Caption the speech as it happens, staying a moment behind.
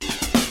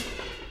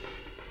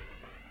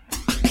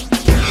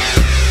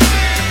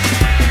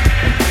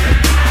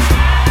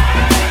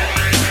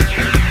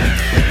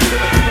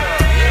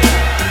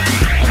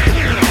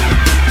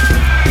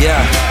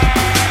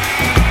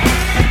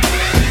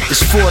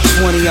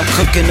I'm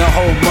cooking a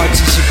whole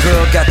bunch. It's your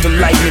girl got the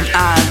lightning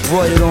eye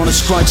embroidered on a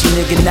scrunchy,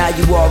 nigga. Now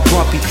you all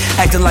grumpy,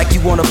 acting like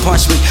you wanna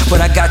punch me,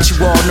 but I got you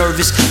all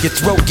nervous. Your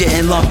throat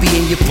getting lumpy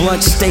and your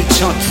blunt stay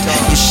chunky.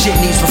 Your shit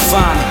needs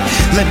refinement.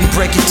 Let me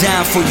break it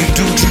down for you,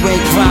 dude. You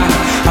ain't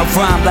grinding. I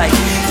rhyme like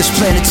this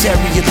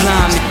planetary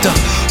alignment.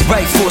 The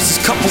right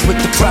forces coupled with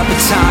the proper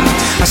timing.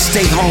 I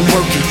stay home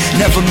working,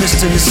 never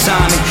missed an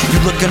assignment. You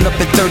looking up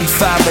at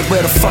 35 like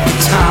where the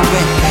fucking time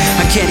went.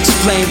 I can't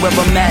explain where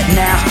I'm at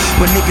now,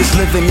 when niggas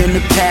living in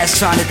the past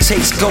trying to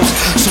chase ghosts.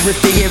 So if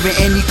they hearing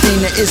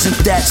anything that isn't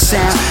that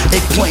sound, they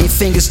pointing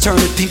fingers,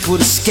 turning people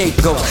to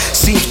scapegoats.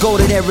 Seems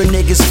golden era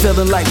niggas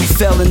feeling like we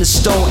fell in the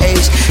stone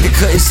age. They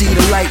couldn't see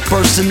the light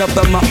bursting up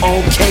at my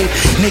own cave.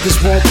 Niggas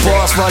want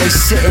bars while they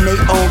sit in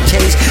their own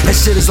cage. That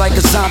shit is like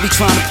a zombie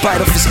trying to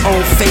bite off his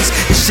own face.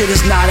 This shit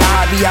is not a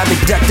hobby, I've been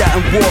decked out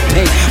in war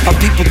paint. My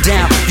people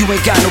down, you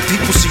ain't got no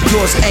people, so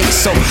yours ain't.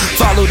 So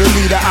follow the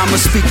leader, I'm a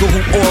speaker who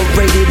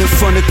orated in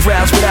front of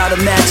crowds without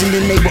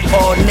imagining they were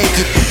all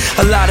naked.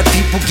 A lot of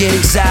people get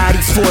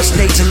anxiety, force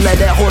nature, let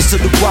that horse to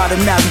the water,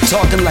 now we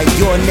talking like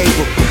your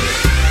neighbor.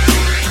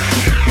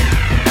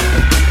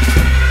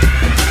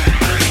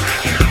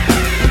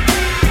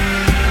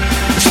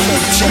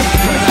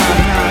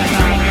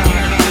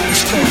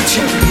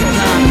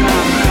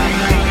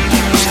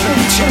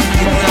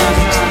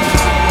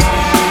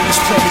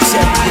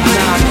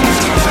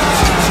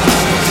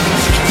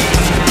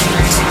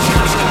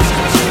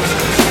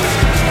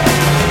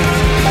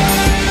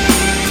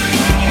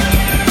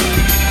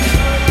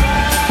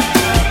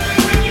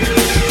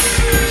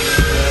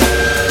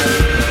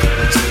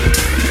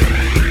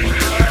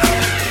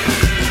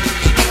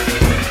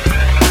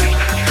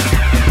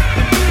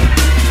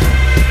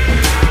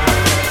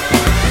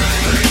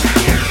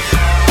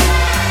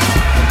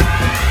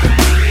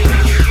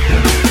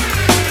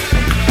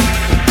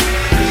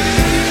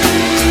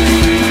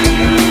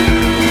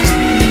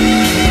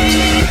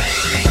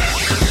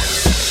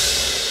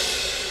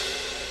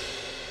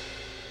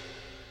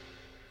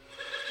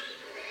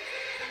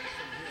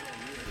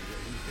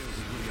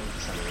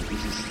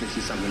 This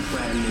is something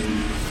brand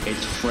new,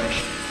 it's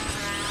fresh.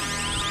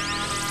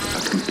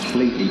 A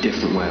completely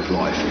different way of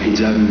life,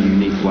 his own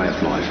unique way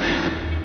of life.